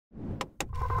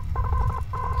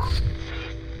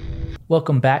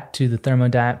Welcome back to the Thermo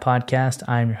Diet Podcast.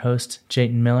 I'm your host,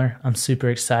 Jayton Miller. I'm super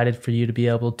excited for you to be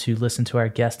able to listen to our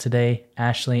guests today,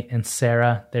 Ashley and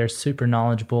Sarah. They're super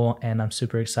knowledgeable, and I'm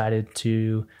super excited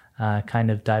to kind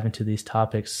of dive into these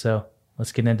topics. So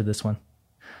let's get into this one.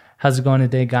 How's it going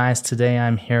today, guys? Today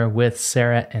I'm here with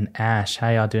Sarah and Ash. How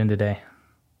y'all doing today?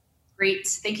 Great.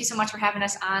 Thank you so much for having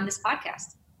us on this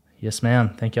podcast. Yes,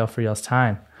 ma'am. Thank y'all for y'all's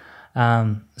time.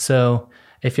 So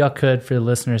if y'all could, for the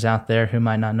listeners out there who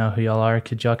might not know who y'all are,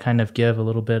 could y'all kind of give a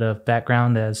little bit of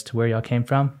background as to where y'all came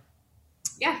from?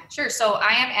 Yeah, sure. So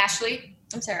I am Ashley.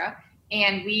 I'm Sarah.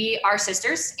 And we are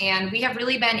sisters. And we have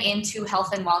really been into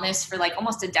health and wellness for like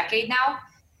almost a decade now.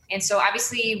 And so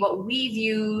obviously what we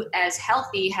view as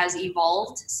healthy has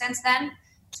evolved since then.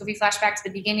 So if we flash back to the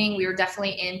beginning, we were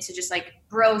definitely into just like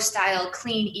bro style,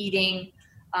 clean eating,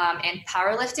 and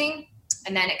powerlifting.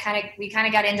 And then we kind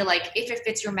of got into like, if it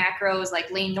fits your macros,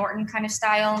 like Layne Norton kind of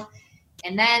style.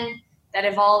 And then that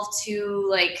evolved to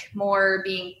like more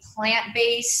being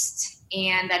plant-based,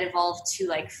 and that evolved to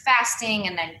like fasting,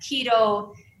 and then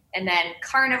keto, and then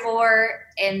carnivore,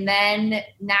 and then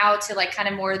now to like kind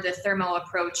of more the thermo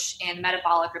approach and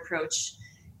metabolic approach.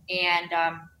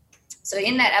 And so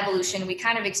in that evolution, we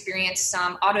kind of experienced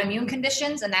some autoimmune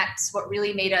conditions, and that's what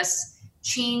really made us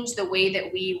change the way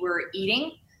that we were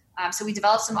eating. So we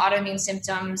developed some autoimmune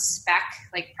symptoms back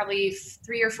like probably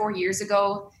 3 or 4 years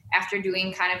ago after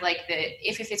doing kind of like the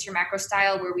if it fits your macro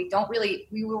style, where we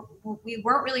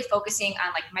weren't really focusing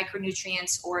on like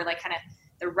micronutrients or like kind of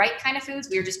the right kind of foods.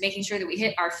 We were just making sure that we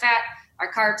hit our fat,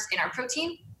 our carbs, and our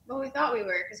protein. Well, we thought we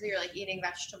were, because we were like eating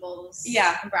vegetables,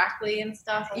 yeah, and broccoli and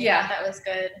stuff. And yeah, that was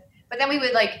good. But then we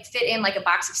would like fit in like a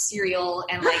box of cereal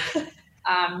and like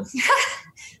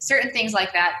certain things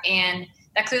like that, and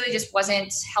that clearly just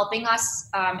wasn't helping us.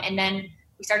 And then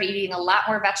we started eating a lot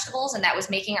more vegetables, and that was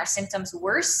making our symptoms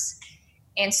worse.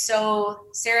 And so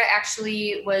Sarah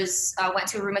actually went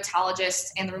to a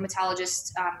rheumatologist, and the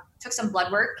rheumatologist took some blood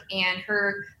work, and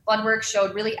her blood work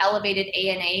showed really elevated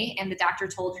ANA. And the doctor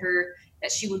told her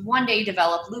that she would one day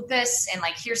develop lupus, and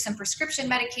like, here's some prescription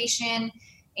medication,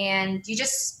 and you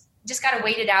just got to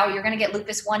wait it out. You're going to get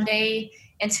lupus one day.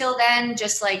 Until then,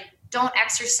 just like, don't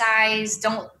exercise,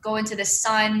 don't go into the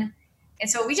sun. And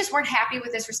so we just weren't happy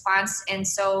with this response. And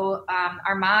so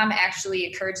our mom actually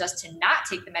encouraged us to not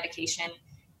take the medication.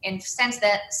 And since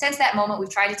that moment, we've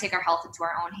tried to take our health into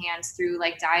our own hands through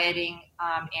like dieting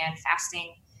and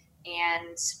fasting.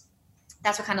 And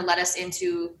that's what kind of led us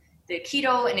into the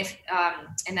keto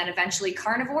and then eventually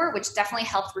carnivore, which definitely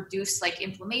helped reduce like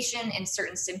inflammation and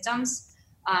certain symptoms.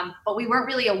 But we weren't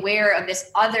really aware of this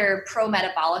other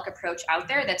pro-metabolic approach out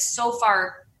there that's so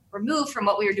far removed from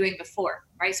what we were doing before,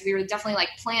 right? So we were definitely like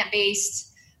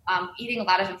plant-based, eating a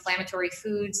lot of inflammatory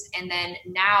foods. And then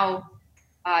now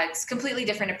it's a completely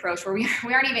different approach where we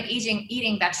aren't even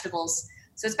eating vegetables.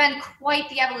 So it's been quite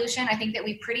the evolution. I think that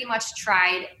we pretty much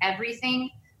tried everything: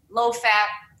 low fat,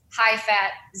 high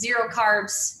fat, zero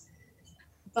carbs,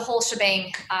 the whole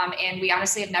shebang. And we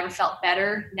honestly have never felt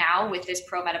better now with this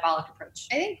pro-metabolic approach.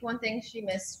 I think one thing she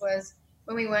missed was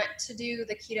when we went to do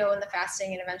the keto and the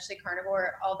fasting and eventually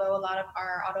carnivore, although a lot of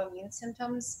our autoimmune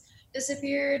symptoms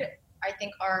disappeared, I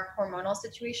think our hormonal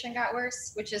situation got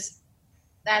worse,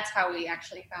 that's how we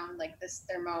actually found like this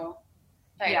thermo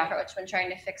diet approach when trying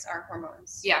to fix our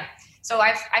hormones. Yeah. So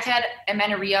I've had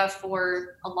amenorrhea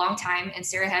for a long time, and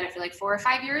Sarah had it for like 4 or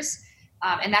 5 years.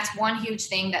 And that's one huge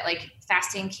thing that like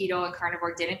fasting, keto, and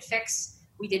carnivore didn't fix.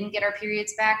 We didn't get our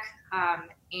periods back.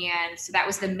 And so that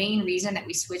was the main reason that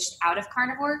we switched out of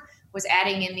carnivore, was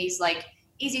adding in these like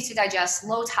easy to digest,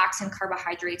 low toxin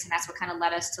carbohydrates. And that's what kind of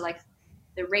led us to like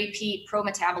the repeat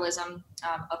pro-metabolism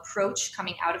approach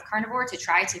coming out of carnivore to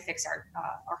try to fix our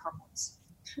hormones.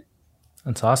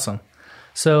 That's awesome.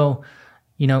 So,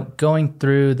 going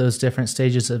through those different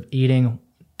stages of eating,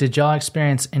 did y'all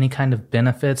experience any kind of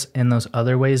benefits in those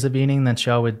other ways of eating that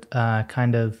y'all would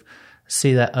kind of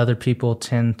see that other people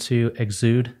tend to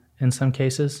exude in some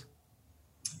cases?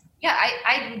 Yeah,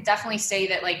 I would definitely say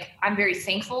that like I'm very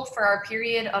thankful for our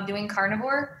period of doing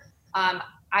carnivore.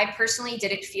 I personally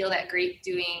didn't feel that great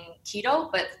doing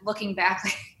keto, but looking back,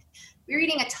 like, we were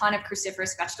eating a ton of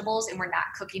cruciferous vegetables and we're not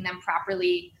cooking them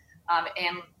properly.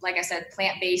 And like I said,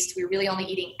 plant-based, we're really only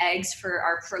eating eggs for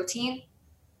our protein.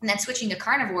 And then switching to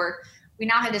carnivore, we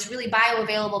now have this really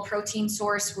bioavailable protein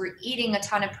source. We're eating a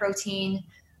ton of protein.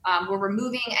 We're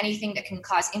removing anything that can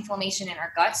cause inflammation in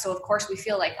our gut. So of course we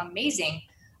feel like amazing.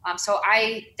 So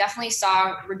I definitely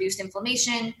saw reduced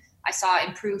inflammation. I saw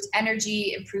improved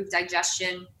energy, improved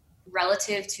digestion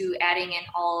relative to adding in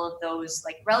all of those,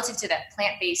 like relative to that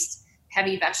plant-based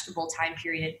heavy vegetable time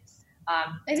period.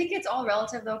 I think it's all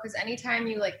relative though, because anytime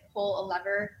you like pull a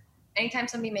lever, anytime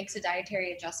somebody makes a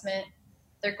dietary adjustment,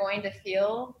 they're going to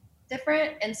feel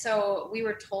different. And so we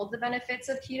were told the benefits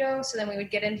of keto, so then we would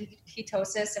get into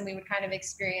ketosis and we would kind of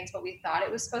experience what we thought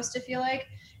it was supposed to feel like.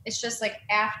 It's just like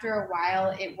after a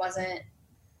while, it wasn't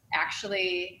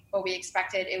actually what we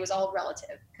expected. It was all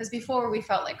relative, because before we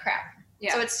felt like crap.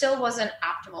 Yeah. So it still wasn't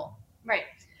optimal. Right.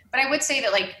 But I would say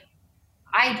that like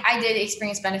I did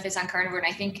experience benefits on carnivore, and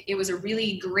I think it was a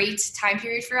really great time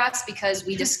period for us because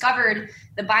we discovered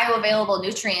the bioavailable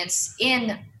nutrients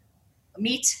in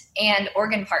meat and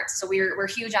organ parts. So we're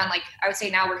huge on, like, I would say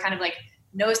now we're kind of like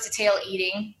nose to tail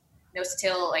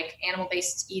like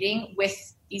animal-based eating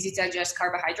with easy to digest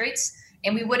carbohydrates.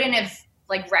 And we wouldn't have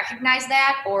like recognized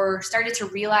that or started to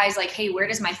realize like, hey, where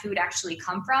does my food actually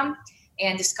come from,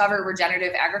 and discover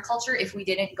regenerative agriculture if we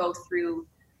didn't go through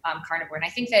carnivore. And I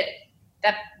think that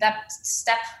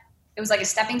step, it was like a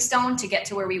stepping stone to get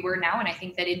to where we were now. And I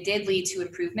think that it did lead to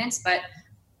improvements. But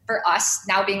for us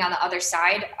now being on the other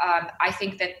side, I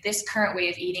think that this current way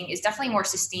of eating is definitely more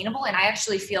sustainable. And I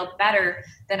actually feel better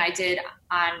than I did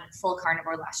on full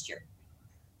carnivore last year.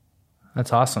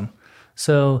 That's awesome.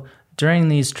 So during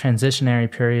these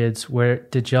transitionary periods, where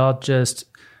did y'all just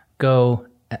go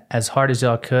as hard as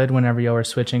y'all could whenever y'all were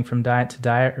switching from diet to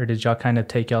diet, or did y'all kind of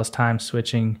take y'all's time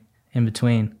switching in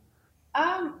between?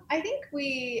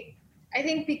 I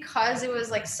think because it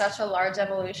was like such a large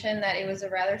evolution that it was a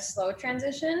rather slow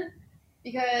transition,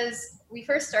 because we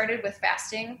first started with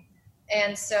fasting.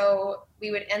 And so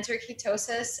we would enter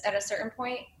ketosis at a certain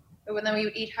point, but then we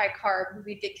would eat high carb,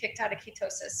 we'd get kicked out of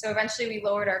ketosis. So eventually we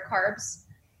lowered our carbs,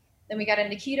 then we got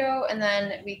into keto, and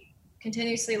then we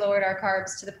continuously lowered our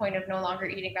carbs to the point of no longer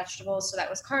eating vegetables. So that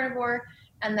was carnivore.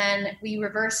 And then we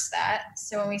reversed that.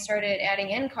 So when we started adding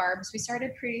in carbs, we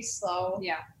started pretty slow.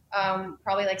 Yeah.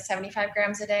 Probably like 75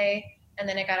 grams a day. And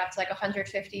then it got up to like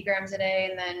 150 grams a day,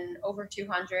 and then over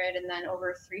 200, and then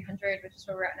over 300, which is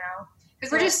where we're at now.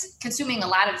 Because we're just consuming a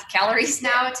lot of calories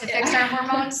now to fix our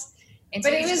hormones. And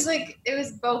but it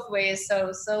was both ways.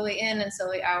 So slowly in and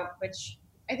slowly out, which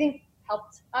I think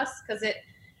helped us, because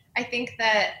I think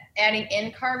that adding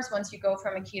in carbs once you go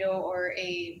from a keto or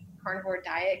a carnivore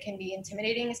diet can be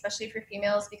intimidating, especially for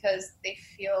females, because they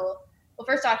feel, well,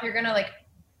 first off, you're going to like,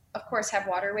 of course, have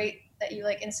water weight that you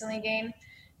like instantly gain.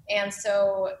 And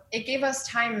so it gave us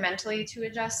time mentally to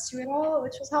adjust to it all,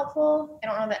 which was helpful. I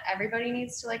don't know that everybody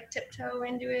needs to like tiptoe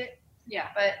into it. Yeah.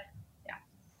 But yeah.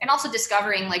 And also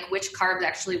discovering like which carbs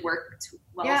actually worked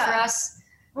well for us.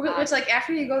 Which like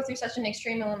after you go through such an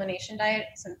extreme elimination diet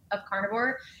of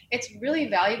carnivore, it's really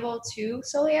valuable to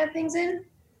slowly add things in,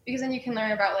 because then you can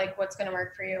learn about like what's going to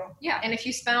work for you. Yeah. And if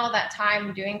you spend all that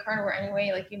time doing carnivore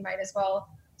anyway, like you might as well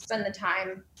spend the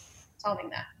time solving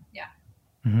that. Yeah.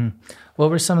 Mm-hmm. What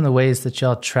were some of the ways that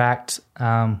y'all tracked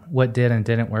what did and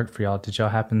didn't work for y'all? Did y'all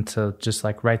happen to just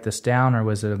like write this down, or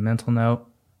was it a mental note?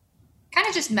 Kind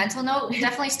of just mental note. We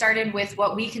definitely started with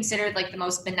what we considered like the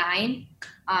most benign.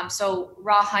 So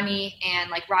raw honey and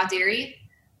like raw dairy.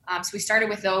 So we started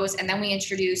with those, and then we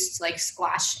introduced like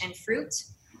squash and fruit.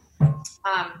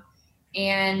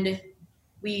 And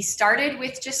we started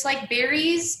with just like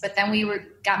berries, but then we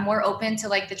got more open to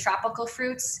like the tropical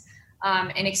fruits,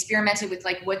 and experimented with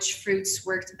like which fruits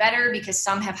worked better, because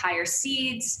some have higher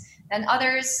seeds than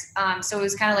others. So it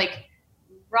was kind of like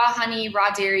raw honey,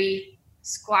 raw dairy,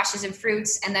 squashes and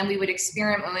fruits. And then we would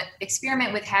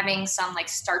experiment with having some like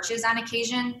starches on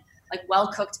occasion, like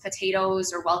well-cooked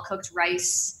potatoes or well-cooked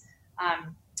rice,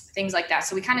 things like that.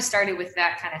 So we kind of started with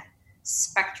that kind of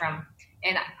spectrum.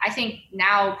 And I think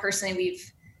now personally,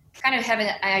 we've kind of have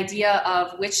an idea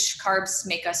of which carbs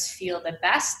make us feel the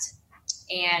best.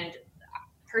 And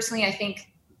personally, I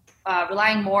think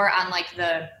relying more on like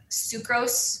the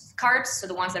sucrose carbs, so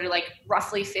the ones that are like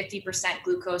roughly 50%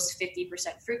 glucose, 50%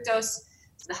 fructose,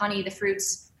 so the honey, the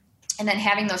fruits, and then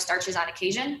having those starches on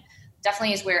occasion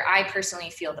definitely is where I personally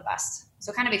feel the best.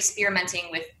 So kind of experimenting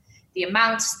with the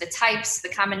amounts, the types, the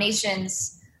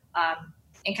combinations,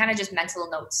 and kind of just mental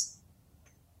notes.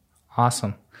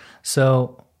 Awesome.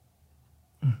 So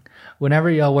whenever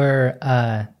y'all were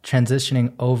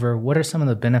transitioning over, what are some of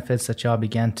the benefits that y'all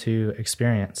began to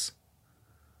experience?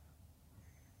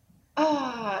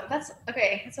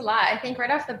 That's a lot. I think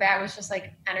right off the bat was just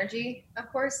like energy,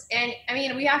 of course. And I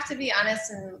mean, we have to be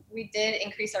honest, and we did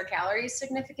increase our calories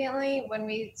significantly when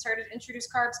we started to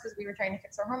introduce carbs, because we were trying to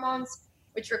fix our hormones,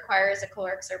 which requires a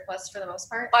caloric surplus for the most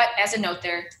part. But as a note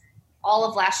there, all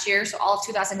of last year, so all of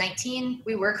 2019,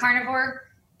 we were carnivore,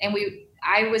 and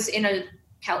I was in a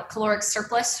caloric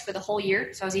surplus for the whole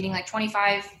year. So I was eating like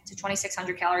 25 to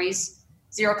 2,600 calories,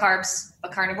 zero carbs,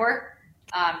 but carnivore.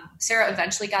 Sarah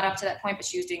eventually got up to that point, but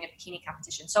she was doing a bikini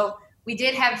competition. So we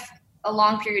did have a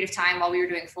long period of time while we were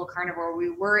doing full carnivore. We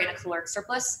were in a caloric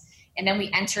surplus, and then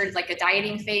we entered like a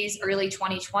dieting phase early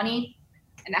 2020.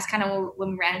 And that's kind of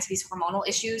when we ran into these hormonal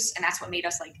issues, and that's what made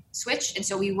us like switch. And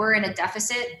so we were in a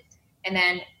deficit, and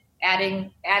then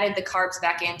added the carbs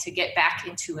back in to get back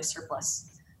into a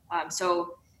surplus.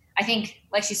 So I think,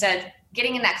 like she said,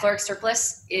 getting in that caloric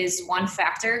surplus is one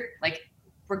factor, like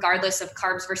regardless of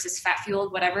carbs versus fat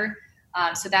fueled, whatever.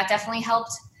 So that definitely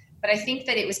helped. But I think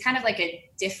that it was kind of like a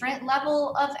different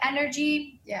level of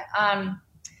energy. Yeah.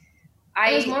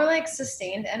 It was more like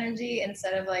sustained energy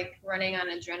instead of like running on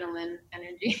adrenaline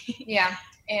energy. Yeah.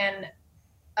 And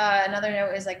another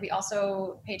note is like we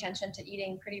also pay attention to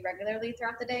eating pretty regularly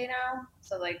throughout the day now.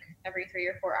 So like every 3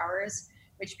 or 4 hours,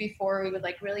 which before we would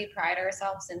like really pride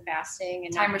ourselves in fasting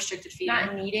and time restricted feeding,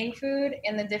 not needing food.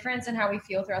 And the difference in how we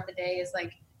feel throughout the day is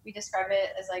like we describe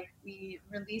it as like we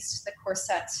released the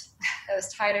corset that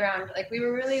was tied around. Like we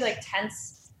were really like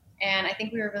tense, and I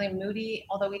think we were really moody,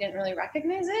 although we didn't really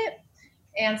recognize it.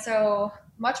 And so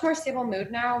much more stable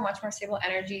mood now, much more stable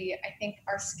energy. I think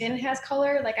our skin has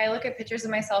color. Like I look at pictures of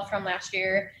myself from last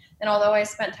year, and although I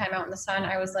spent time out in the sun,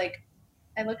 I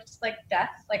looked like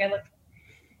death. Like I looked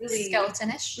really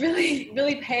skeletonish, really,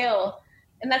 really pale.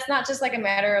 And that's not just like a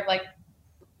matter of like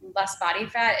less body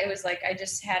fat. It was like I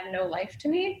just had no life to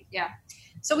me. Yeah.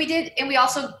 So we did, and we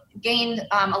also gained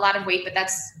a lot of weight, but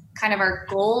that's kind of our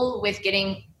goal with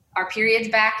getting our periods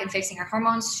back and fixing our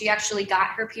hormones. She actually got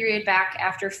her period back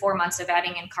after 4 months of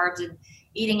adding in carbs and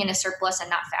eating in a surplus and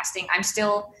not fasting. I'm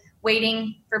still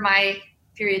waiting for my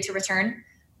period to return.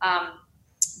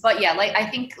 But yeah, like I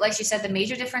think, like she said, the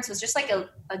major difference was just like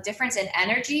a difference in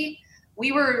energy.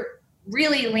 We were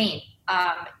really lean.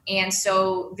 And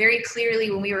so very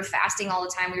clearly when we were fasting all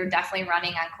the time, we were definitely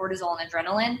running on cortisol and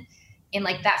adrenaline. And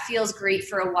like that feels great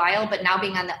for a while, but now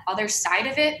being on the other side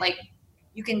of it, like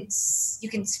you can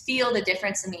feel the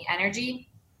difference in the energy.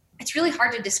 It's really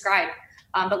hard to describe.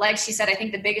 But like she said, I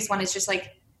think the biggest one is just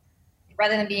like,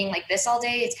 rather than being like this all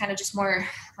day, it's kind of just more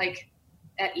like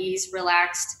at ease,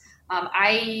 relaxed.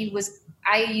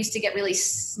 I used to get really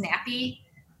snappy,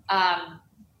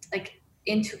 like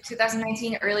in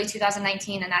 2019, early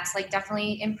 2019, and that's like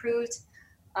definitely improved.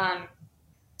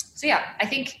 So yeah, I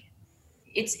think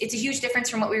it's a huge difference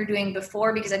from what we were doing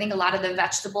before, because I think a lot of the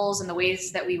vegetables and the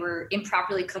ways that we were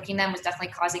improperly cooking them was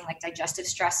definitely causing like digestive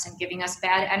stress and giving us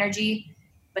bad energy.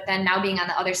 But then now being on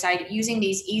the other side, using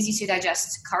these easy to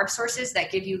digest carb sources that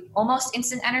give you almost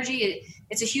instant energy,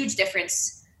 it's a huge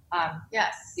difference.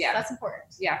 Yes. Yeah. That's important.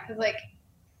 Yeah. Because like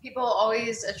people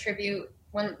always attribute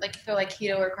when like they're like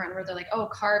keto or carnivore, they're like, oh,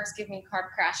 carbs give me carb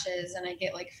crashes and I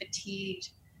get like fatigued.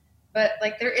 But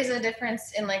like there is a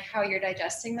difference in like how you're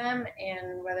digesting them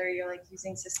and whether you're like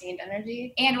using sustained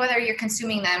energy. And whether you're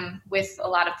consuming them with a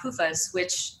lot of PUFAs,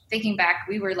 which thinking back,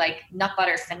 we were like nut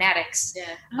butter fanatics.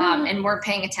 Yeah. And weren't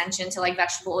paying attention to like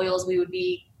vegetable oils. We would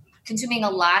be consuming a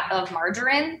lot of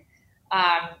margarine,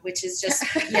 which is just,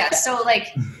 yeah. So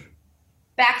like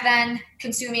back then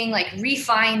consuming like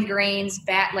refined grains,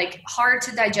 like hard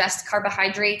to digest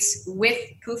carbohydrates with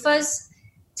PUFAs,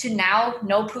 to now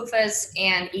no PUFAs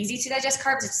and easy to digest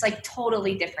carbs, it's like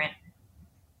totally different.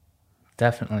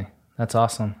 Definitely. That's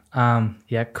awesome.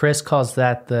 Yeah, Chris calls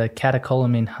that the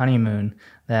catecholamine honeymoon,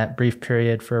 that brief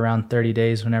period for around 30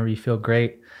 days whenever you feel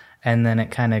great, and then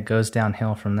it kind of goes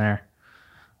downhill from there.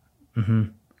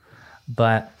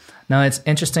 But no, it's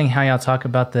interesting how y'all talk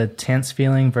about the tense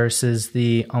feeling versus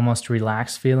the almost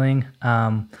relaxed feeling.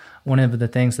 One of the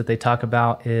things that they talk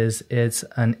about is it's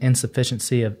an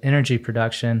insufficiency of energy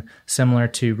production, similar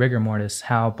to rigor mortis,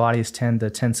 how bodies tend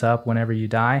to tense up whenever you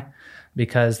die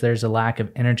because there's a lack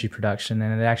of energy production,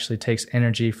 and it actually takes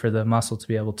energy for the muscle to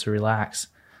be able to relax.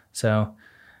 So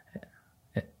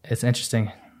it's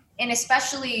interesting. And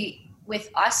especially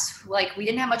with us, like we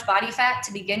didn't have much body fat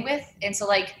to begin with. And so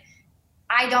like,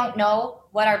 I don't know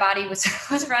what our body was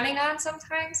running on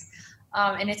sometimes.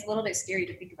 And it's a little bit scary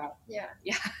to think about. Yeah.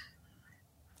 Yeah.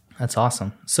 That's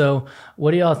awesome. So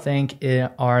what do y'all think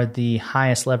are the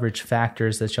highest leverage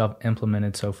factors that y'all have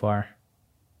implemented so far?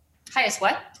 Highest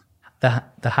what?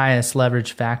 The highest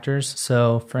leverage factors.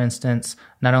 So for instance,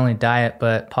 not only diet,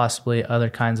 but possibly other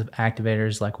kinds of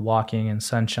activators like walking and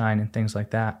sunshine and things like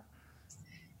that.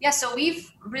 Yeah. So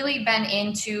we've really been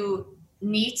into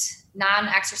NEAT,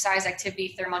 non-exercise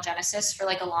activity thermogenesis, for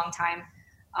like a long time.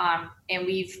 And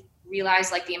we've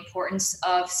realized like the importance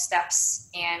of steps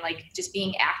and like just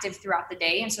being active throughout the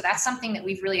day. And so that's something that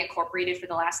we've really incorporated for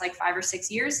the last like 5 or 6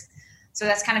 years. So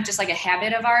that's kind of just like a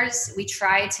habit of ours. We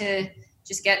try to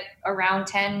just get around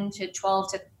 10 to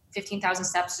 12 to 15,000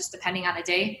 steps, just depending on the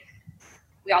day.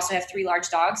 We also have 3 large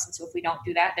dogs. And so if we don't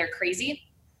do that, they're crazy.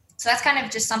 So that's kind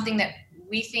of just something that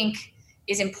we think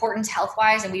is important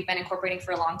health-wise, and we've been incorporating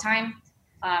for a long time.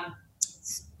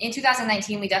 In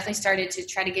 2019, we definitely started to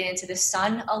try to get into the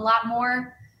sun a lot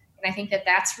more. And I think that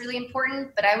that's really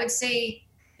important. But I would say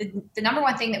the number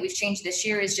one thing that we've changed this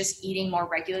year is just eating more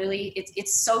regularly.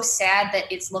 It's so sad that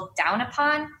it's looked down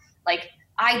upon. Like,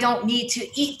 I don't need to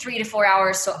eat 3 to 4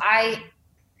 hours, so I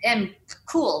am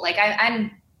cool. Like, I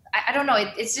don't know.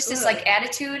 It's just this like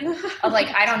attitude of like,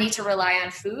 I don't need to rely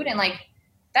on food. And like,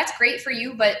 that's great for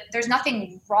you, but there's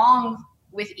nothing wrong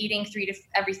with eating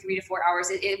every 3 to 4 hours.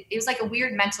 It was like a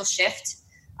weird mental shift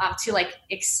to like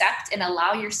accept and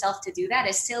allow yourself to do that,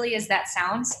 as silly as that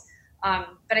sounds.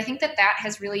 But I think that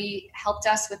has really helped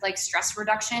us with like stress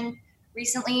reduction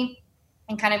recently,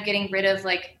 and kind of getting rid of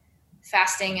like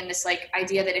fasting and this like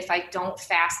idea that if I don't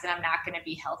fast, then I'm not going to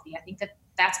be healthy. I think that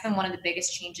that's been one of the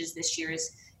biggest changes this year,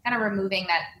 is kind of removing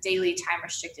that daily time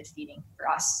restricted feeding for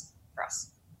us.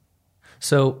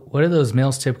 So what do those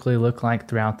meals typically look like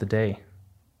throughout the day?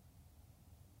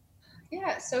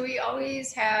 Yeah, so we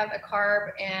always have a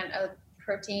carb and a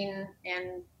protein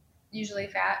and usually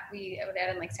fat. We would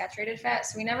add in like saturated fat.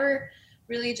 So we never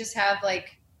really just have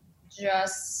like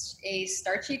just a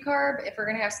starchy carb. If we're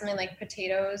going to have something like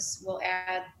potatoes, we'll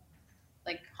add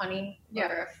like honey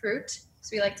or a fruit.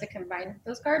 So we like to combine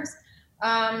those carbs.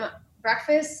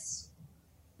 Breakfast,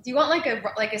 do you want like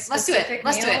a specific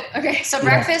Let's do it. Okay. So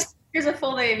breakfast, here's a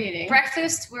full day of eating.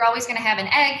 Breakfast, we're always going to have an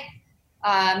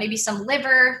egg, maybe some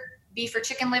liver, beef or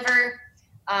chicken liver,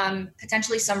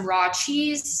 potentially some raw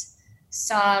cheese,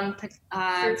 some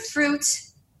fruit,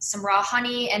 some raw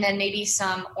honey, and then maybe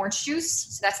some orange juice.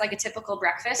 So that's like a typical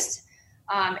breakfast.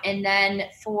 And then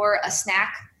for a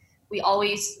snack,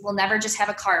 we'll never just have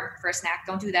a carb for a snack.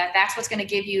 Don't do that. That's what's going to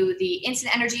give you the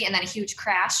instant energy and then a huge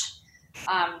crash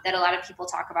that a lot of people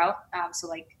talk about. So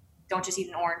like, don't just eat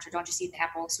an orange or don't just eat an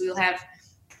apple. So we'll have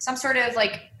some sort of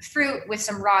like fruit with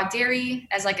some raw dairy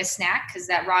as like a snack, because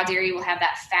that raw dairy will have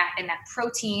that fat and that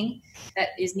protein that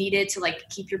is needed to like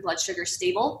keep your blood sugar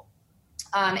stable.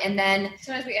 And then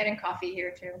sometimes we add in coffee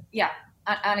here too. Yeah,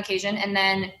 on occasion. And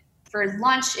then for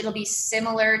lunch, it'll be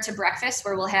similar to breakfast,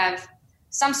 where we'll have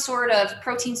some sort of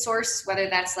protein source, whether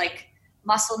that's like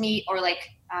muscle meat or like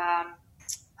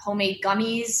homemade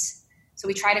gummies. So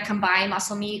we try to combine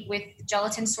muscle meat with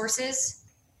gelatin sources,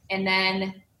 and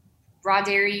then raw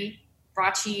dairy, raw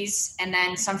cheese, and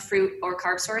then some fruit or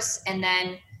carb source. And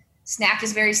then snack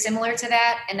is very similar to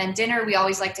that. And then dinner, we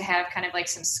always like to have kind of like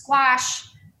some squash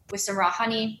with some raw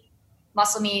honey,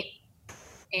 muscle meat,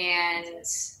 and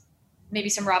maybe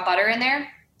some raw butter in there,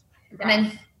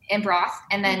 and broth.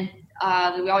 And then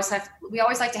we always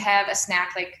like to have a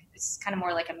snack, like it's kind of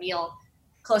more like a meal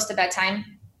close to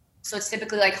bedtime. So it's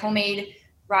typically like homemade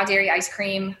raw dairy ice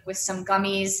cream with some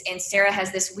gummies. And Sarah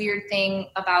has this weird thing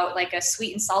about like a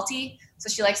sweet and salty. So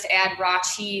she likes to add raw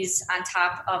cheese on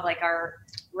top of like our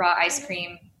raw ice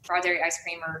cream, raw dairy ice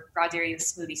cream, or raw dairy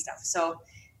smoothie stuff. So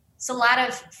it's a lot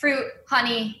of fruit,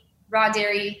 honey, raw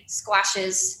dairy,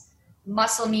 squashes,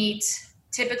 muscle meat,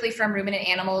 typically from ruminant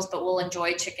animals, but we'll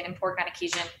enjoy chicken and pork on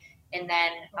occasion. And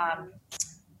then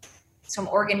some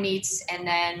organ meats, and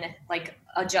then like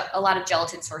a lot of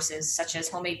gelatin sources such as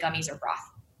homemade gummies or broth.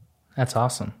 That's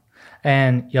awesome.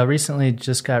 And y'all recently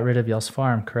just got rid of y'all's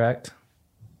farm, correct?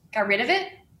 Got rid of it?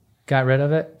 Got rid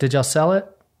of it? Did y'all sell it?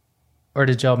 Or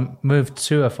did y'all move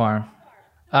to a farm?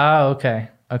 Oh, okay.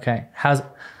 Okay.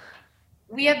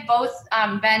 We have both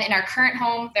been in our current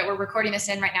home that we're recording this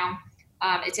in right now.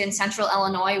 It's in central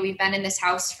Illinois. We've been in this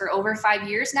house for over 5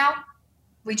 years now.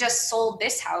 We just sold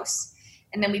this house,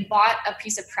 and then we bought a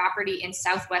piece of property in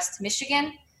Southwest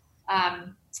Michigan,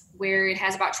 where it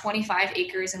has about 25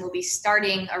 acres, and we'll be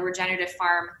starting a regenerative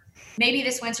farm. Maybe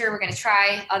this winter we're going to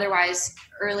try, otherwise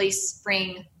early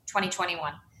spring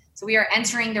 2021. So we are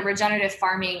entering the regenerative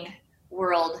farming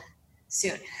world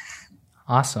soon.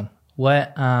 Awesome.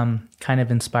 What kind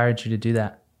of inspired you to do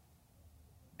that?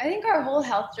 I think our whole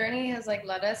health journey has like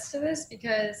led us to this,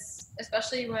 because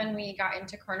especially when we got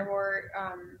into carnivore,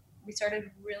 we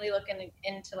started really looking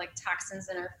into like toxins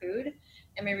in our food,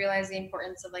 and we realized the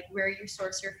importance of like where you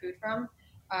source your food from.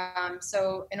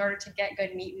 So in order to get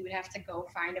good meat, we would have to go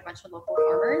find a bunch of local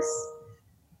farmers.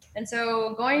 And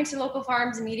so going to local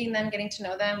farms and meeting them, getting to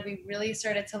know them, we really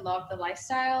started to love the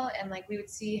lifestyle, and like we would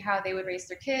see how they would raise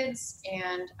their kids,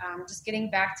 and just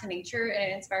getting back to nature.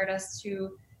 And it inspired us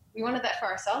we wanted that for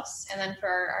ourselves and then for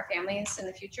our families in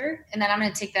the future. And then I'm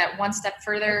going to take that one step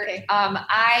further. Okay.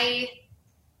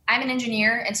 I'm an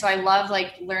engineer, and so I love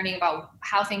like learning about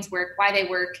how things work, why they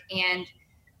work. And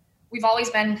we've always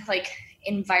been like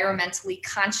environmentally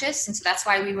conscious. And so that's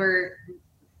why we were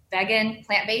vegan,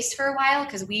 plant-based for a while,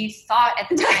 because we thought at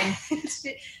the time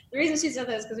the reason she said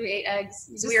that is because we ate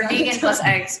eggs. So we were vegan plus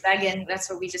eggs, vegan, that's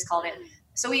what we just called it.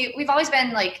 So we've always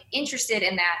been like interested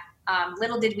in that.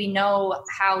 Little did we know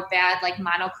how bad like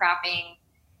monocropping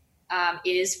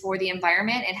is for the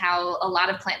environment, and how a lot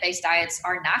of plant-based diets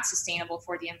are not sustainable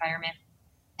for the environment.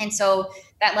 And so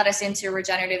that led us into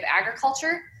regenerative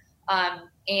agriculture,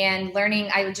 and learning.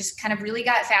 I just kind of really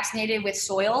got fascinated with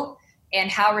soil and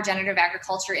how regenerative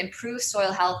agriculture improves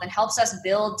soil health and helps us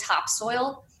build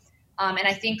topsoil. And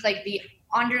I think like the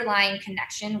underlying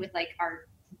connection with like our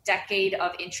decade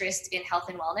of interest in health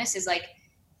and wellness is like,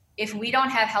 if we don't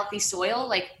have healthy soil,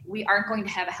 like we aren't going to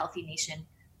have a healthy nation.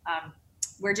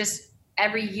 We're just,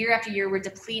 every year after year, we're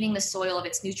depleting the soil of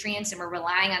its nutrients, and we're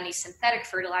relying on these synthetic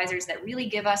fertilizers that really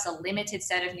give us a limited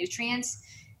set of nutrients.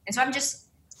 And so I'm just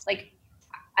like,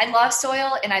 I love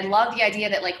soil, and I love the idea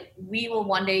that like we will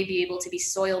one day be able to be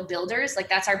soil builders. Like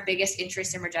that's our biggest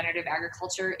interest in regenerative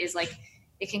agriculture, is like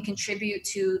it can contribute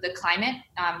to the climate,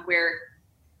 where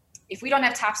if we don't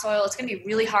have topsoil, it's going to be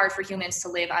really hard for humans to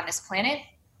live on this planet.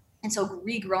 And so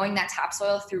regrowing that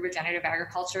topsoil through regenerative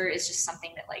agriculture is just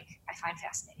something that like I find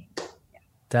fascinating. Yeah.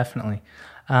 Definitely.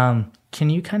 Can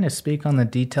you kind of speak on the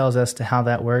details as to how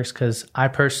that works? Because I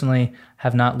personally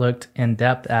have not looked in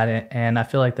depth at it, and I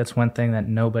feel like that's one thing that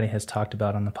nobody has talked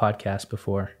about on the podcast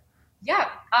before. Yeah.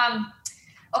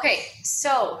 Okay.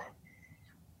 So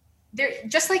there,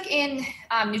 just like in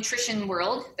nutrition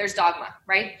world, there's dogma,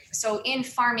 right? So in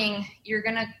farming, you're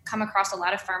going to come across a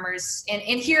lot of farmers, and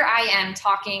here I am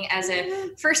talking as a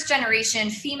first generation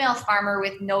female farmer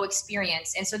with no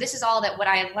experience. And so this is all that what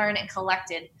I have learned and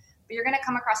collected. But you're going to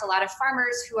come across a lot of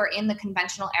farmers who are in the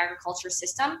conventional agriculture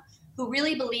system who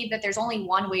really believe that there's only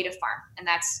one way to farm, and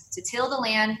that's to till the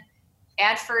land,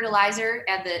 add fertilizer,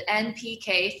 add the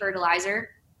NPK fertilizer,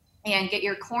 and get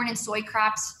your corn and soy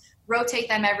crops, rotate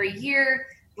them every year,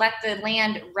 let the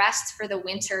land rest for the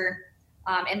winter,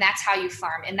 and that's how you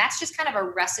farm. And that's just kind of a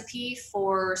recipe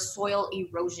for soil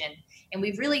erosion. And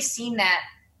we've really seen that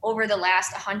over the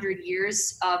last 100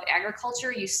 years of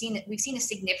agriculture. We've seen a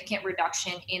significant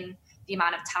reduction in the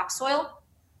amount of topsoil.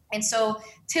 And so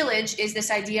tillage is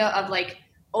this idea of like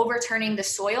overturning the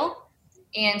soil.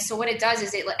 And so what it does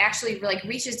is it actually like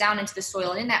reaches down into the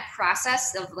soil. And in that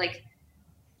process of like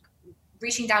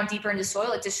reaching down deeper into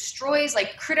soil, it destroys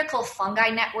like critical fungi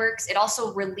networks. It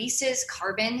also releases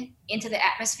carbon into the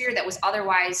atmosphere that was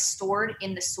otherwise stored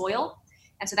in the soil.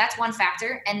 And so that's one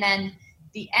factor. And then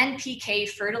the NPK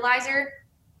fertilizer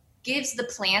gives the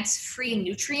plants free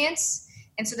nutrients.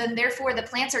 And so then therefore the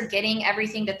plants are getting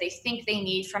everything that they think they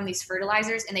need from these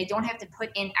fertilizers, and they don't have to put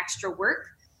in extra work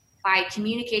by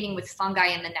communicating with fungi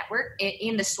in the network,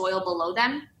 in the soil below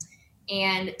them.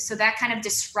 And so that kind of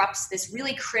disrupts this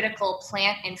really critical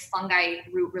plant and fungi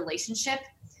root relationship.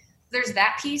 There's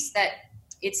that piece that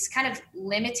it's kind of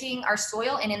limiting our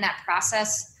soil. And in that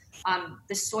process,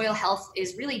 the soil health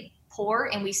is really poor,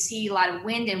 and we see a lot of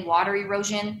wind and water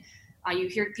erosion. You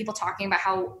hear people talking about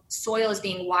how soil is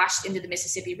being washed into the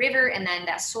Mississippi River, and then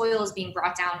that soil is being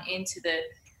brought down into the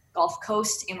Gulf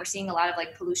Coast, and we're seeing a lot of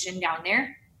like pollution down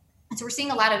there. And so we're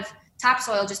seeing a lot of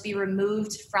topsoil just be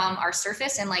removed from our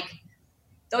surface. And like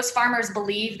those farmers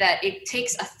believe that it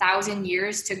takes 1,000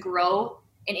 years to grow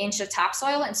an inch of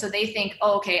topsoil. And so they think,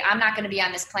 oh, okay, I'm not going to be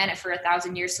on this planet for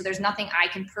 1,000 years, so there's nothing I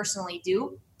can personally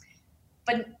do.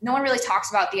 But no one really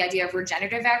talks about the idea of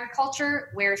regenerative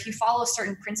agriculture, where if you follow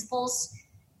certain principles,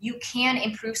 you can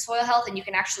improve soil health, and you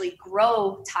can actually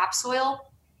grow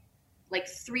topsoil like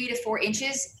 3 to 4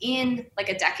 inches in like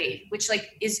a decade, which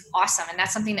like is awesome. And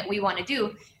that's something that we want to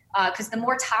do, because the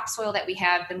more topsoil that we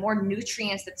have, the more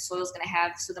nutrients that the soil is going to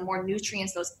have. So the more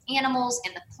nutrients those animals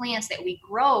and the plants that we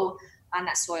grow on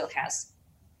that soil has.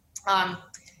 I'm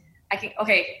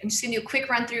just gonna do a quick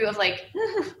run through of like,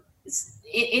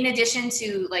 in addition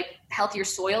to like healthier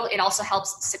soil, it also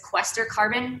helps sequester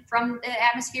carbon from the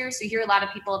atmosphere. So you hear a lot of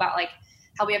people about like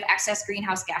how we have excess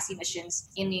greenhouse gas emissions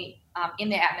in the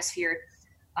atmosphere.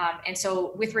 And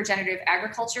so with regenerative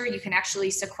agriculture, you can actually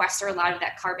sequester a lot of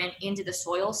that carbon into the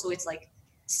soil. So it's like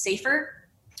safer.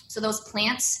 So those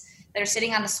plants that are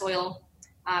sitting on the soil,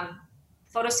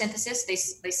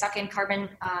 photosynthesis, they suck in carbon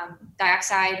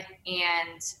dioxide,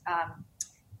 and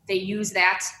they use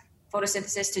that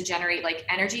photosynthesis to generate like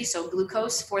energy, so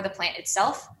glucose for the plant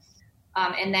itself.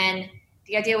 And then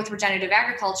the idea with regenerative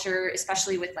agriculture,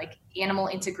 especially with like animal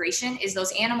integration, is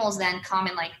those animals then come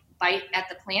and like bite at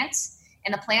the plants,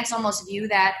 and the plants almost view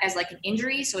that as like an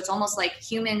injury. So it's almost like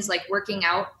humans like working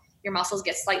out, your muscles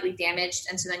get slightly damaged,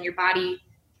 and so then your body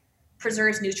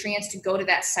preserves nutrients to go to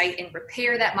that site and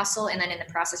repair that muscle, and then in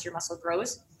the process your muscle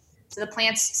grows. So the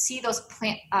plants see those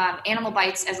animal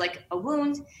bites as like a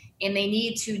wound, and they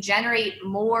need to generate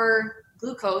more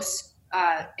glucose,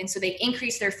 and so they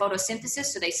increase their photosynthesis,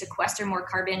 so they sequester more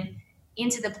carbon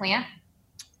into the plant.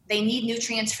 They need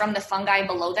nutrients from the fungi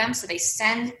below them, so they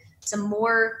send some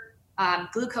more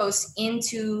glucose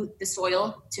into the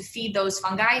soil to feed those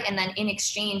fungi, and then in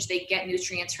exchange they get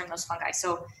nutrients from those fungi.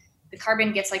 So the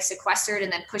carbon gets like sequestered and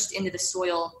then pushed into the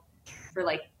soil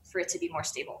for it to be more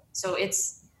stable. So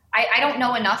it's I don't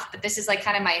know enough, but this is like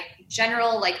kind of my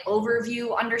general like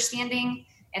overview understanding,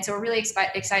 and so we're really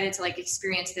excited to like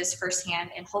experience this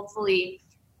firsthand and hopefully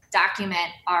document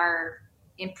our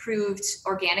improved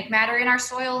organic matter in our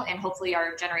soil and hopefully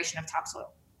our generation of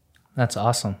topsoil. That's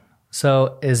awesome.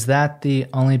 So is that the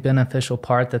only beneficial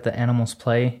part that the animals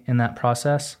play in that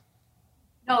process?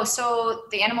 No, so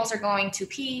the animals are going to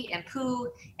pee and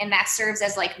poo, and that serves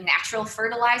as like natural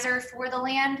fertilizer for the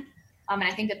land. And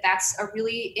I think that that's a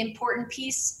really important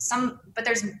piece. But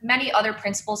there's many other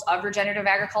principles of regenerative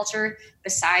agriculture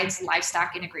besides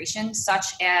livestock integration, such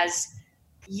as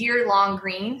year-long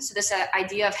green. So this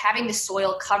idea of having the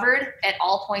soil covered at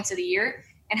all points of the year.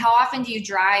 And how often do you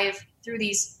drive through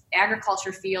these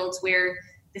agriculture fields where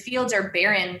the fields are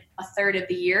barren a third of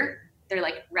the year? They're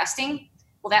like resting.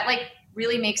 Well, that like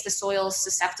really makes the soil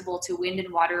susceptible to wind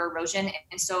and water erosion.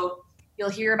 And so you'll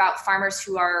hear about farmers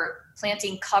who are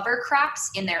planting cover crops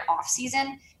in their off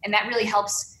season. And that really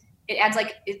helps.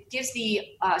 It gives the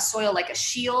soil like a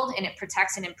shield, and it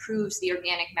protects and improves the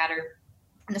organic matter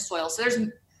in the soil. So there's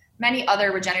many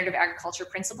other regenerative agriculture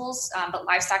principles, but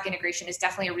livestock integration is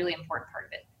definitely a really important part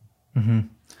of it. Mm-hmm.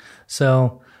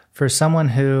 So for someone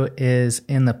who is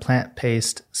in the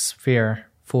plant-based sphere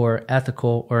for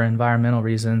ethical or environmental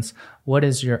reasons, what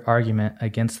is your argument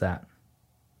against that?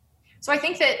 So I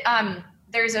think that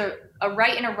there's a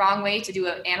right and a wrong way to do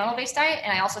an animal-based diet,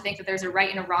 and I also think that there's a right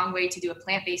and a wrong way to do a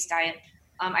plant-based diet.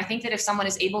 I think that if someone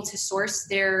is able to source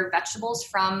their vegetables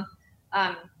from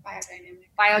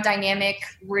biodynamic,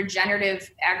 regenerative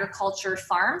agriculture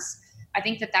farms, I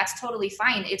think that that's totally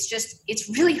fine. It's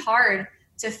really hard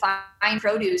to find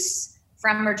produce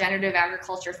from regenerative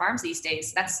agriculture farms these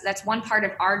days. That's one part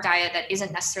of our diet that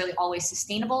isn't necessarily always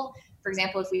sustainable. For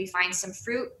example, if we find some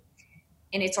fruit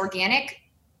and it's organic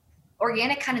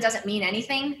kind of doesn't mean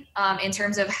anything in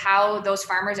terms of how those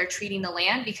farmers are treating the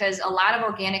land, because a lot of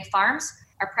organic farms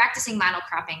are practicing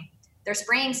monocropping. They're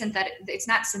spraying synthetic, it's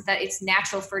not synthetic, it's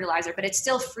natural fertilizer, but it's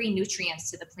still free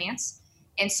nutrients to the plants.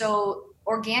 And so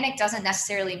organic doesn't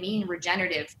necessarily mean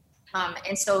regenerative.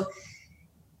 And so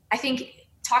I think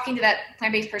talking to that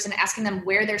plant-based person, asking them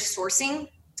where they're sourcing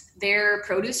their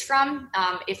produce from,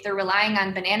 if they're relying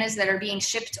on bananas that are being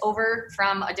shipped over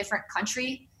from a different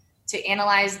country to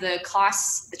analyze the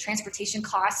costs, the transportation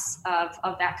costs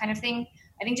of that kind of thing.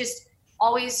 I think just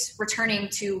always returning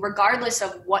to, regardless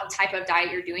of what type of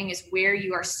diet you're doing, is where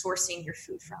you are sourcing your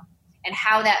food from and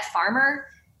how that farmer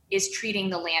is treating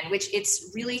the land, which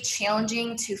it's really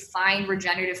challenging to find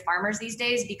regenerative farmers these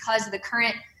days because the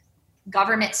current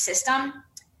government system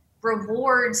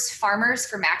rewards farmers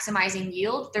for maximizing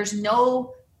yield. There's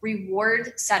no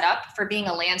reward set up for being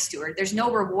a land steward. There's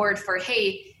no reward for,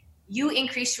 hey, you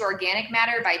increase your organic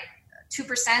matter by 2%,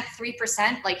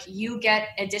 3%, like you get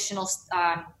additional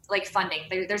like funding.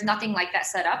 There's nothing like that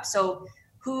set up. So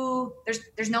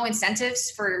there's no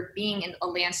incentives for being a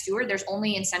land steward. There's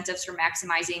only incentives for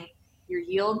maximizing your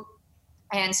yield.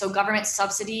 And so government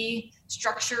subsidy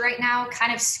structure right now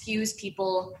kind of skews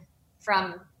people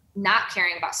from not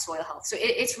caring about soil health. So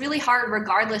it's really hard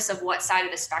regardless of what side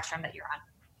of the spectrum that you're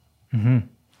on. Mm-hmm.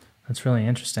 That's really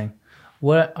interesting.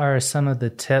 What are some of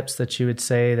the tips that you would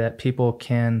say that people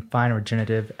can find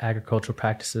regenerative agricultural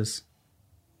practices?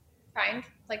 Find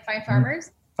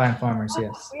farmers? Find farmers,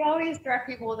 yes. We always direct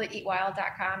people to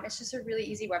eatwild.com. It's just a really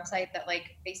easy website that,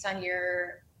 like, based on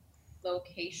your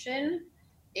location,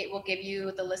 it will give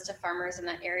you the list of farmers in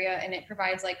that area, and it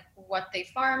provides like what they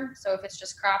farm. So if it's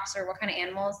just crops or what kind of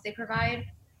animals they provide.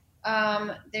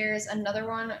 There's another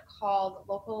one called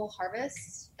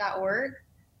localharvest.org.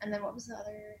 And then what was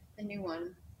the new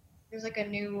one? There's like a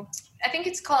new, I think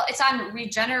it's on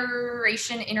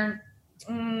Regeneration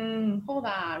hold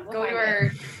on. Go to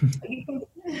our,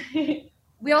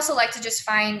 we also like to just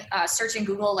find, search in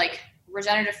Google, like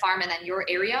regenerative farm and then your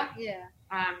area. Yeah.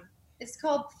 It's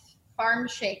called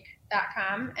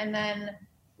farmshake.com and then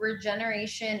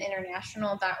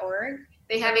regenerationinternational.org.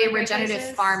 They have a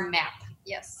regenerative farm map.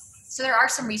 Yes. So there are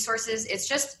some resources. It's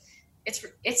just,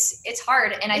 it's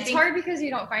hard. And I think it's hard because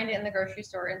you don't find it in the grocery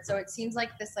store. And so it seems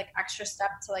like this like extra step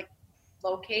to like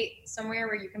locate somewhere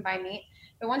where you can buy meat.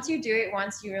 But once you do it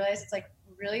once, you realize it's like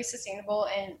really sustainable,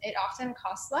 and it often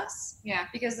costs less. Yeah.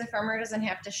 Because the farmer doesn't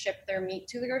have to ship their meat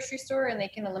to the grocery store, and they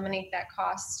can eliminate that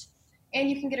cost. And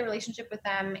you can get a relationship with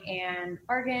them and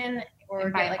bargain, or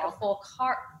And get like bulk.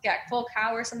 a full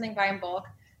cow or something, buy in bulk.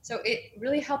 So it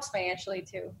really helps financially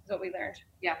too, is what we learned.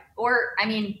 Yeah. Or, I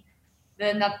mean,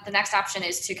 the next option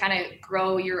is to kind of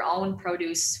grow your own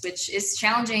produce, which is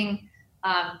challenging.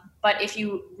 But if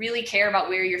you really care about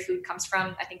where your food comes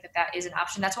from, I think that is an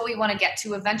option. That's what we want to get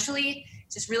to eventually.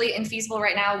 It's just really infeasible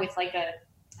right now with like a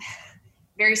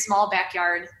very small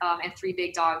backyard and 3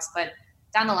 big dogs. But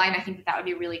down the line, I think that would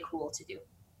be really cool to do.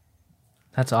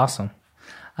 That's awesome.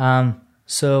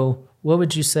 So what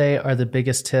would you say are the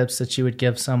biggest tips that you would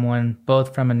give someone,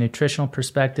 both from a nutritional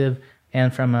perspective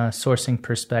and from a sourcing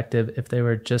perspective, if they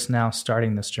were just now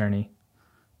starting this journey?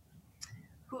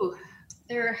 Ooh.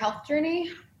 Their health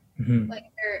journey, Mm-hmm.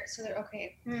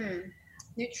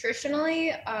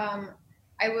 Nutritionally,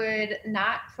 I would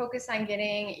not focus on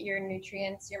getting your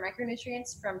nutrients, your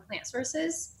micronutrients from plant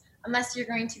sources, unless you're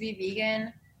going to be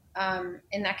vegan.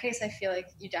 In that case, I feel like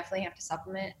you definitely have to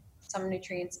supplement some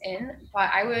nutrients in, but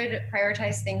I would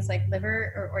prioritize things like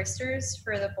liver or oysters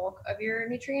for the bulk of your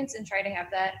nutrients, and try to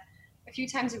have that a few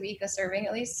times a week, a serving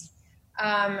at least,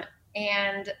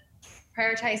 and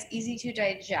prioritize easy to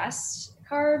digest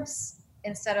carbs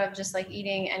instead of just like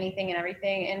eating anything and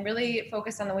everything, and really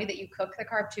focus on the way that you cook the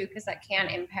carb too, because that can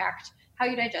impact how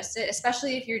you digest it,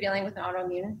 especially if you're dealing with an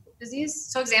autoimmune disease.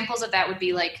 So examples of that would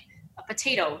be like a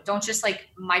potato. Don't just like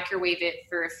microwave it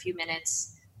for a few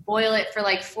minutes. Boil it for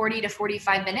like 40 to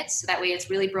 45 minutes. So that way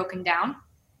it's really broken down.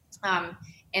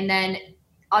 And then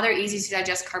other easy to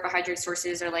digest carbohydrate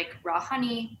sources are like raw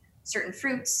honey, certain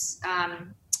fruits,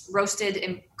 roasted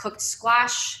and cooked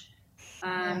squash.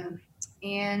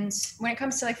 And when it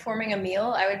comes to like forming a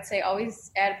meal, I would say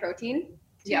always add protein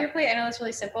to your plate. I know that's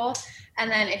really simple. And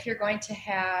then if you're going to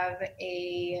have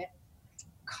a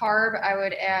carb, I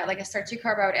would add like a starchy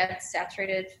carb. I would add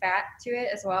saturated fat to it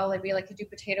as well. Like we like to do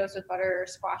potatoes with butter or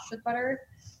squash with butter.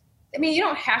 I mean, you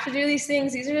don't have to do these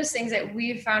things. These are just things that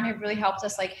we've found have really helped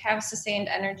us like have sustained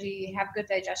energy, have good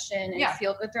digestion, and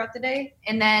feel good throughout the day.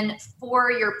 And then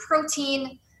for your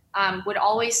protein, would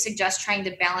always suggest trying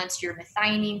to balance your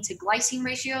methionine to glycine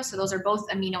ratio. So those are both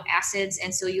amino acids.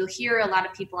 And so you'll hear a lot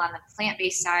of people on the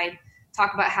plant-based side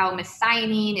talk about how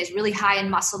methionine is really high in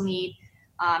muscle meat.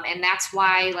 And that's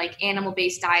why like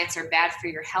animal-based diets are bad for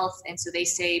your health. And so they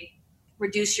say,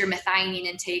 reduce your methionine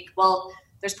intake. Well,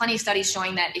 there's plenty of studies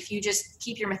showing that if you just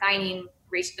keep your methionine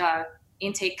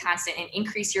intake constant and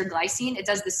increase your glycine, it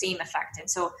does the same effect. And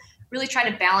so really try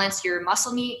to balance your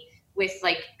muscle meat with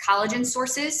like collagen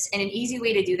sources. And an easy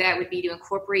way to do that would be to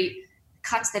incorporate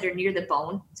cuts that are near the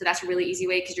bone. So that's a really easy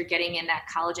way because you're getting in that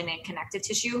collagen and connective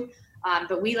tissue.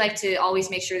 But we like to always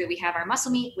make sure that we have our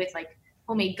muscle meat with like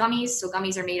homemade gummies. So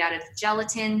gummies are made out of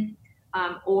gelatin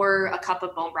or a cup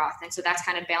of bone broth. And so that's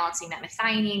kind of balancing that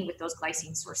methionine with those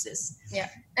glycine sources. Yeah.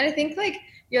 And I think like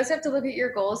you also have to look at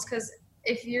your goals, because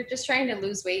if you're just trying to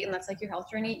lose weight and that's like your health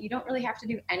journey, you don't really have to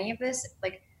do any of this.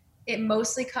 Like it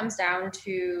mostly comes down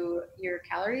to your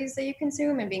calories that you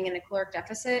consume and being in a caloric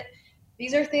deficit.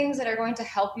 These are things that are going to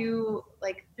help you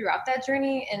like throughout that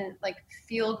journey and like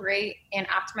feel great and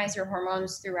optimize your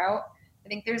hormones throughout. I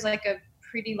think there's like a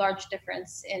pretty large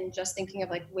difference in just thinking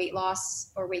of like weight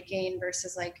loss or weight gain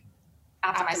versus like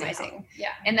optimizing. Yeah.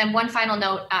 And then one final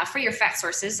note for your fat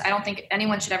sources. I don't think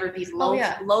anyone should ever be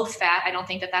low fat. I don't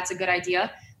think that that's a good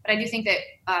idea. But I do think that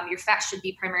your fat should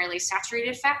be primarily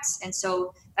saturated fats. And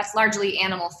so that's largely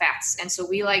animal fats. And so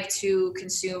we like to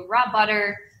consume raw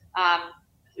butter,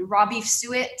 raw beef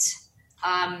suet.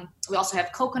 We also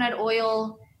have coconut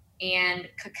oil, and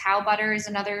cacao butter is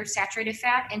another saturated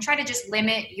fat. And try to just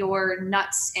limit your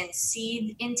nuts and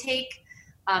seed intake.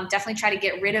 Definitely try to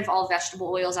get rid of all vegetable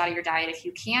oils out of your diet if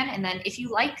you can. And then if you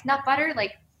like nut butter,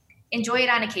 like enjoy it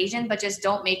on occasion, but just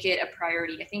don't make it a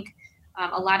priority. I think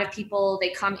a lot of people,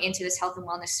 they come into this health and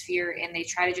wellness sphere and they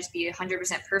try to just be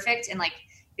 100% perfect. And like,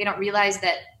 they don't realize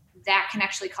that that can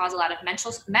actually cause a lot of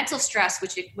mental stress,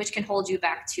 which can hold you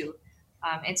back too.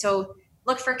 And so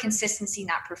look for consistency,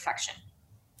 not perfection.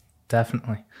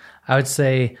 Definitely. I would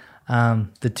say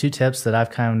the 2 tips that I've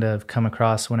kind of come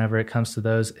across whenever it comes to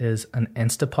those is an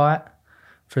Instapot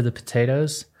for the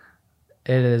potatoes.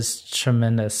 It is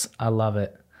tremendous. I love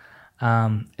it.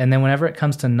 And then whenever it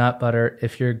comes to nut butter,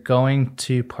 if you're going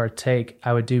to partake,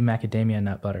 I would do macadamia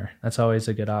nut butter. That's always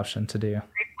a good option to do.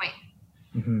 Great point.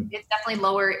 Mm-hmm. It's definitely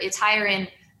lower. It's higher in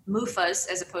MUFAs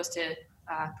as opposed to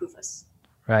PUFAs.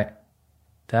 Right.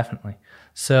 Definitely.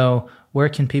 So where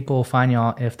can people find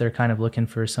y'all if they're kind of looking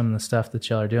for some of the stuff that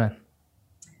y'all are doing?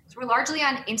 So we're largely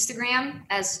on Instagram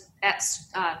at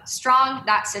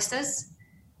strong.sistas,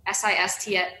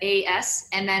 SISTAS,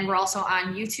 and then we're also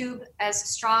on YouTube as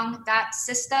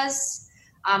strong.sistas.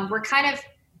 We're kind of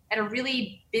at a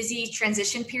really busy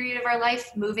transition period of our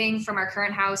life, moving from our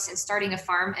current house and starting a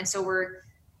farm. And so we're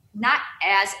not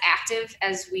as active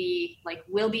as we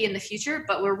will be in the future,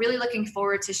 but we're really looking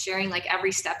forward to sharing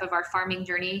every step of our farming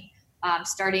journey,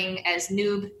 starting as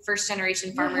noob first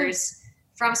generation farmers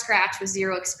from scratch with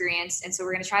zero experience. And so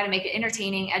we're going to try to make it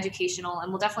entertaining, educational, and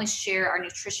we'll definitely share our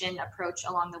nutrition approach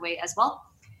along the way as well.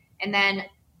 And then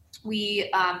we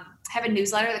have a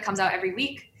newsletter that comes out every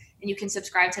week, and you can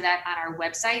subscribe to that on our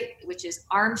website, which is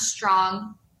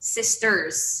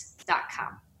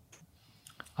ArmstrongSisters.com.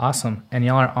 Awesome. And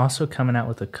y'all are also coming out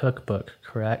with a cookbook,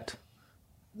 correct?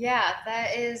 Yeah,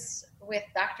 that is with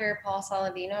Dr. Paul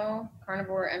Saladino,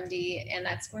 Carnivore MD, and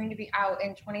that's going to be out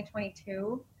in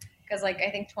 2022 because I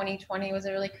think 2020 was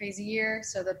a really crazy year,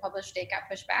 so the published date got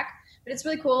pushed back. But it's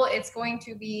really cool. It's going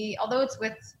to be, although it's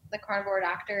with the carnivore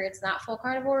doctor, it's not full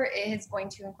carnivore. It is going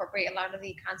to incorporate a lot of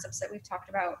the concepts that we've talked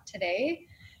about today.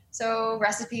 So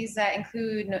recipes that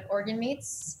include organ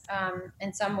meats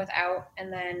and some without,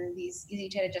 and then these easy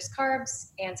to digest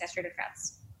carbs and saturated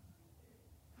fats.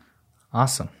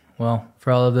 Awesome. Well,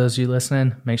 for all of those you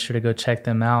listening, make sure to go check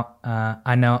them out.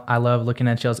 I know I love looking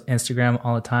at y'all's Instagram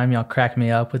all the time. Y'all crack me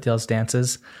up with y'all's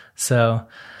dances. So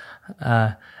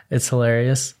it's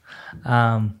hilarious.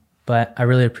 But I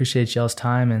really appreciate y'all's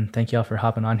time, and thank y'all for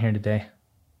hopping on here today.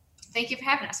 Thank you for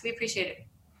having us. We appreciate it.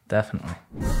 Definitely.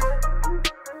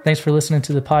 Thanks for listening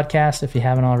to the podcast. If you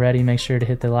haven't already, make sure to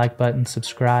hit the like button,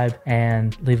 subscribe,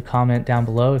 and leave a comment down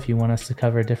below if you want us to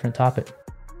cover a different topic.